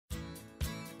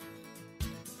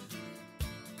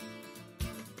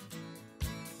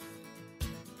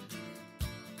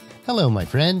Hello, my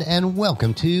friend, and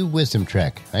welcome to Wisdom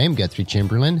Trek. I am Guthrie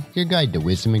Chamberlain, your guide to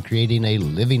wisdom and creating a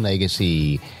living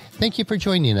legacy. Thank you for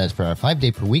joining us for our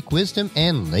 5-day-per-week wisdom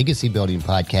and legacy building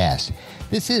podcast.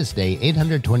 This is day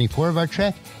 824 of our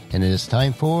trek, and it is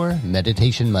time for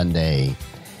Meditation Monday.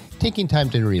 Taking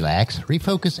time to relax,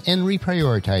 refocus, and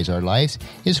reprioritize our lives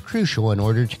is crucial in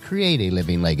order to create a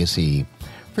living legacy.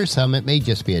 For some, it may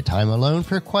just be a time alone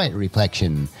for quiet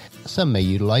reflection. Some may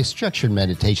utilize structured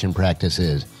meditation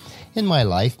practices. In my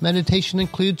life, meditation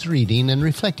includes reading and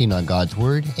reflecting on God's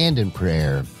Word and in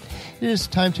prayer. It is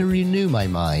time to renew my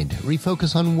mind,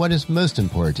 refocus on what is most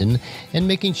important, and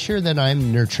making sure that I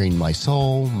am nurturing my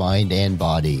soul, mind, and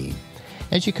body.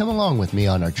 As you come along with me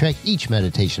on our trek each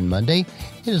Meditation Monday,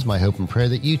 it is my hope and prayer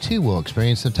that you too will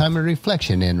experience a time of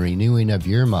reflection and renewing of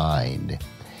your mind.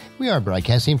 We are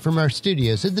broadcasting from our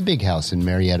studios at the Big House in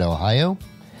Marietta, Ohio.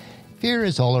 Fear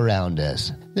is all around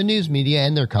us. The news media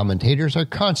and their commentators are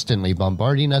constantly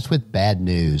bombarding us with bad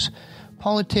news.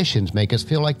 Politicians make us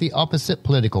feel like the opposite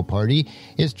political party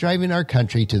is driving our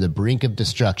country to the brink of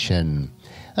destruction.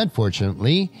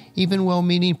 Unfortunately, even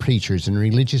well-meaning preachers and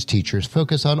religious teachers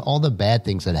focus on all the bad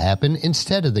things that happen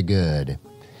instead of the good.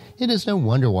 It is no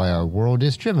wonder why our world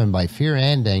is driven by fear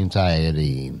and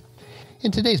anxiety.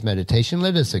 In today's meditation,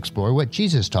 let us explore what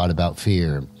Jesus taught about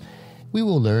fear. We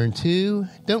will learn to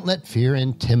don't let fear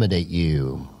intimidate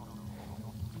you.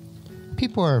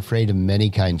 People are afraid of many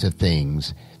kinds of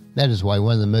things. That is why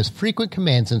one of the most frequent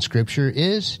commands in Scripture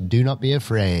is, do not be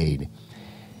afraid.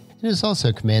 It is also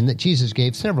a command that Jesus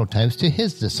gave several times to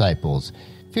his disciples.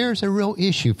 Fear is a real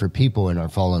issue for people in our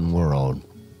fallen world.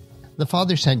 The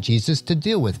Father sent Jesus to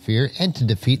deal with fear and to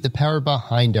defeat the power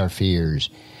behind our fears.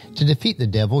 To defeat the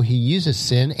devil, he uses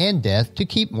sin and death to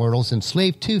keep mortals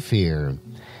enslaved to fear.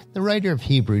 The writer of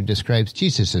Hebrew describes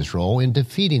Jesus' role in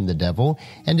defeating the devil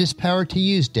and his power to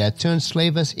use death to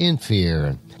enslave us in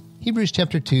fear. Hebrews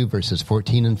chapter 2, verses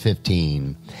 14 and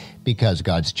 15. Because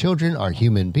God's children are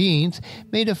human beings,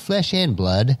 made of flesh and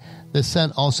blood, the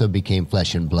Son also became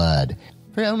flesh and blood.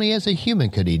 For only as a human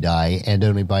could he die, and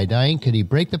only by dying could he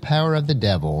break the power of the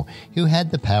devil, who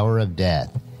had the power of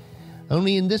death.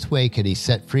 Only in this way could he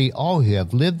set free all who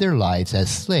have lived their lives as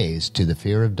slaves to the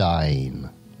fear of dying.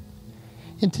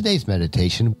 In today's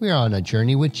meditation, we are on a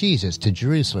journey with Jesus to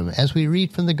Jerusalem as we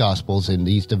read from the Gospels in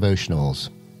these devotionals.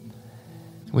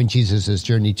 When Jesus'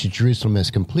 journey to Jerusalem is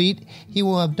complete, he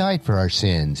will have died for our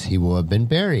sins, he will have been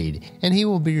buried, and he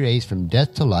will be raised from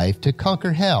death to life to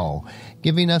conquer hell,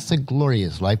 giving us a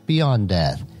glorious life beyond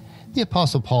death. The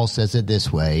Apostle Paul says it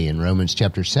this way in Romans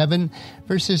chapter 7,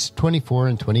 verses 24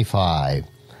 and 25.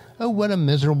 Oh, what a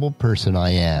miserable person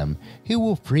I am! Who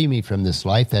will free me from this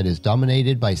life that is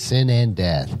dominated by sin and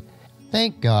death?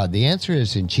 Thank God, the answer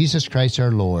is in Jesus Christ our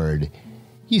Lord.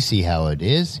 You see how it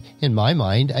is. In my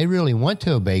mind, I really want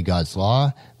to obey God's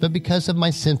law, but because of my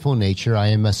sinful nature, I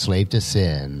am a slave to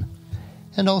sin.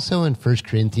 And also in 1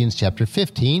 Corinthians chapter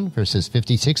 15, verses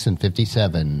 56 and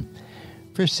 57.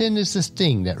 For sin is the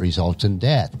sting that results in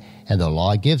death, and the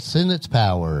law gives sin its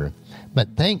power.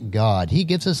 But thank God, he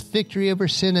gives us victory over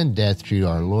sin and death through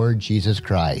our Lord Jesus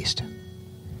Christ.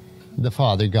 The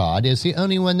Father God is the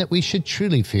only one that we should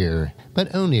truly fear,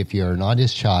 but only if you are not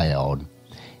his child.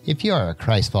 If you are a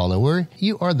Christ follower,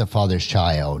 you are the Father's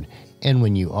child, and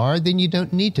when you are, then you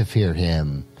don't need to fear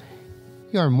him.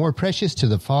 You are more precious to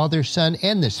the Father, Son,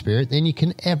 and the Spirit than you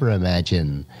can ever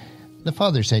imagine. The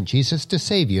Father sent Jesus to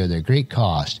save you at a great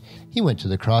cost. He went to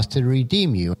the cross to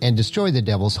redeem you and destroy the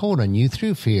devil's hold on you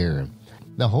through fear.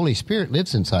 The Holy Spirit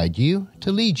lives inside you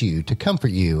to lead you, to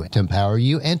comfort you, to empower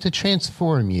you, and to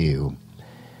transform you.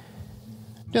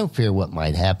 Don't fear what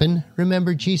might happen.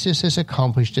 Remember, Jesus has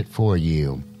accomplished it for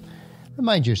you.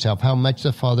 Remind yourself how much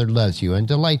the Father loves you and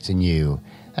delights in you.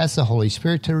 Ask the Holy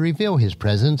Spirit to reveal his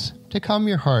presence, to calm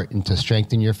your heart, and to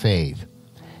strengthen your faith.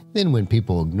 Then when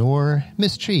people ignore,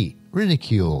 mistreat,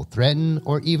 ridicule, threaten,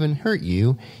 or even hurt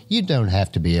you, you don't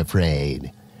have to be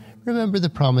afraid. Remember the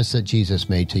promise that Jesus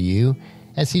made to you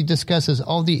as he discusses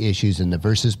all the issues in the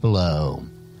verses below.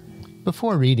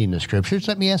 Before reading the scriptures,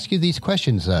 let me ask you these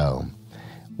questions, though.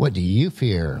 What do you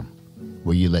fear?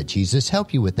 Will you let Jesus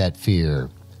help you with that fear?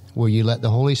 Will you let the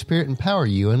Holy Spirit empower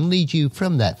you and lead you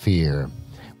from that fear?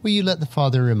 Will you let the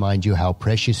Father remind you how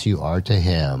precious you are to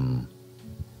him?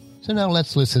 So now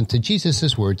let's listen to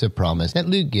Jesus' words of promise that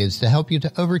Luke gives to help you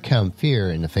to overcome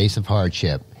fear in the face of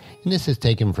hardship. And this is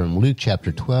taken from Luke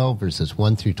chapter 12, verses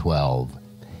 1 through 12.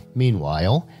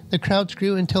 Meanwhile, the crowds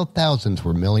grew until thousands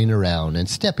were milling around and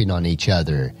stepping on each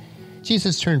other.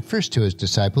 Jesus turned first to his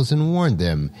disciples and warned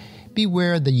them,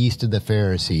 "Beware of the yeast of the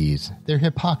Pharisees, their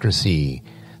hypocrisy.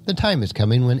 The time is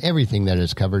coming when everything that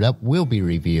is covered up will be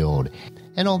revealed,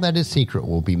 and all that is secret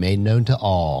will be made known to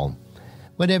all.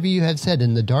 Whatever you have said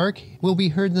in the dark will be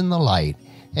heard in the light,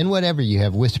 and whatever you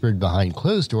have whispered behind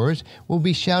closed doors will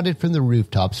be shouted from the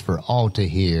rooftops for all to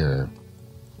hear.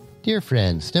 Dear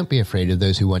friends, don't be afraid of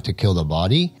those who want to kill the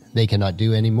body. They cannot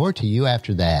do any more to you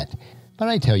after that. But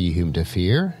I tell you whom to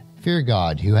fear. Fear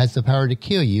God, who has the power to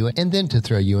kill you and then to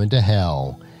throw you into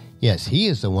hell. Yes, he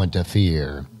is the one to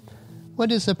fear.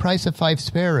 What is the price of 5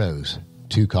 sparrows?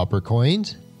 2 copper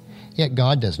coins? Yet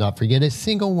God does not forget a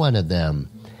single one of them.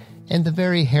 And the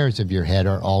very hairs of your head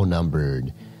are all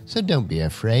numbered. So don't be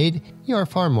afraid. You are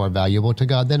far more valuable to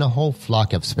God than a whole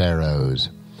flock of sparrows.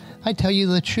 I tell you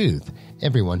the truth.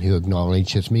 Everyone who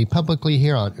acknowledges me publicly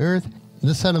here on earth,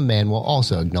 the Son of Man will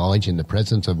also acknowledge in the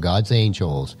presence of God's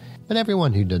angels. But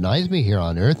everyone who denies me here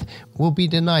on earth will be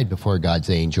denied before God's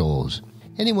angels.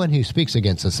 Anyone who speaks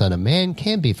against the Son of Man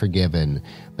can be forgiven,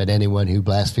 but anyone who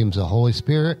blasphemes the Holy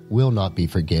Spirit will not be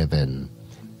forgiven.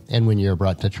 And when you are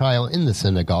brought to trial in the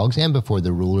synagogues and before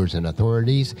the rulers and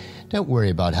authorities, don't worry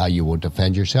about how you will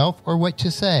defend yourself or what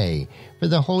to say, for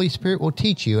the Holy Spirit will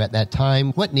teach you at that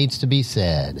time what needs to be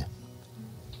said.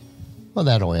 Well,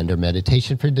 that'll end our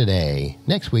meditation for today.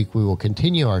 Next week, we will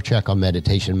continue our check on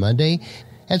Meditation Monday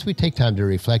as we take time to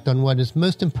reflect on what is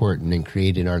most important in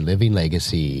creating our living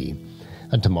legacy.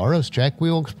 On tomorrow's trek, we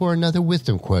will explore another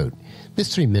wisdom quote.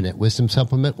 This 3-minute wisdom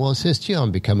supplement will assist you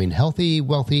on becoming healthy,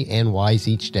 wealthy, and wise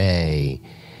each day.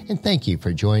 And thank you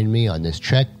for joining me on this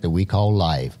trek that we call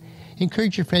life.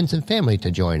 Encourage your friends and family to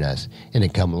join us, and then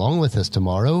come along with us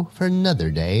tomorrow for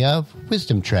another day of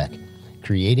Wisdom Trek,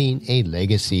 creating a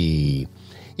legacy.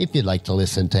 If you'd like to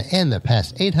listen to and the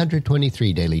past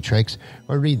 823 daily treks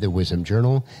or read the Wisdom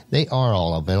Journal, they are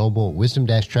all available at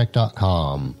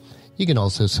wisdom-trek.com. You can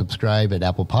also subscribe at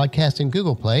Apple Podcasts and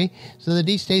Google Play so that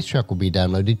each day's trek will be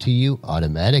downloaded to you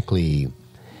automatically.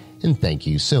 And thank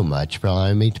you so much for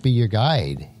allowing me to be your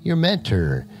guide, your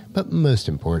mentor, but most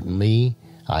importantly,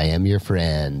 I am your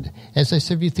friend as I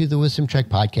serve you through the Wisdom Trek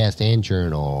podcast and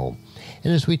journal.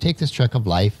 And as we take this trek of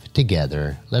life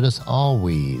together, let us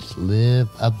always live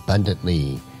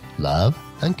abundantly, love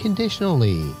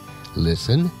unconditionally,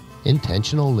 listen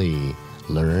intentionally,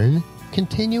 learn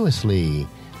continuously,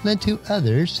 lend to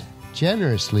others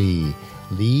generously,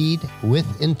 lead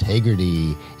with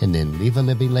integrity, and then leave a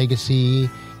living legacy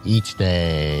each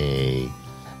day.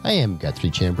 I am Guthrie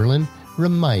Chamberlain,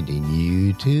 reminding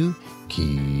you to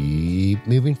keep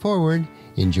moving forward,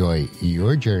 enjoy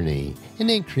your journey, and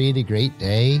then create a great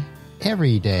day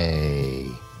every day.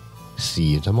 See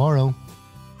you tomorrow.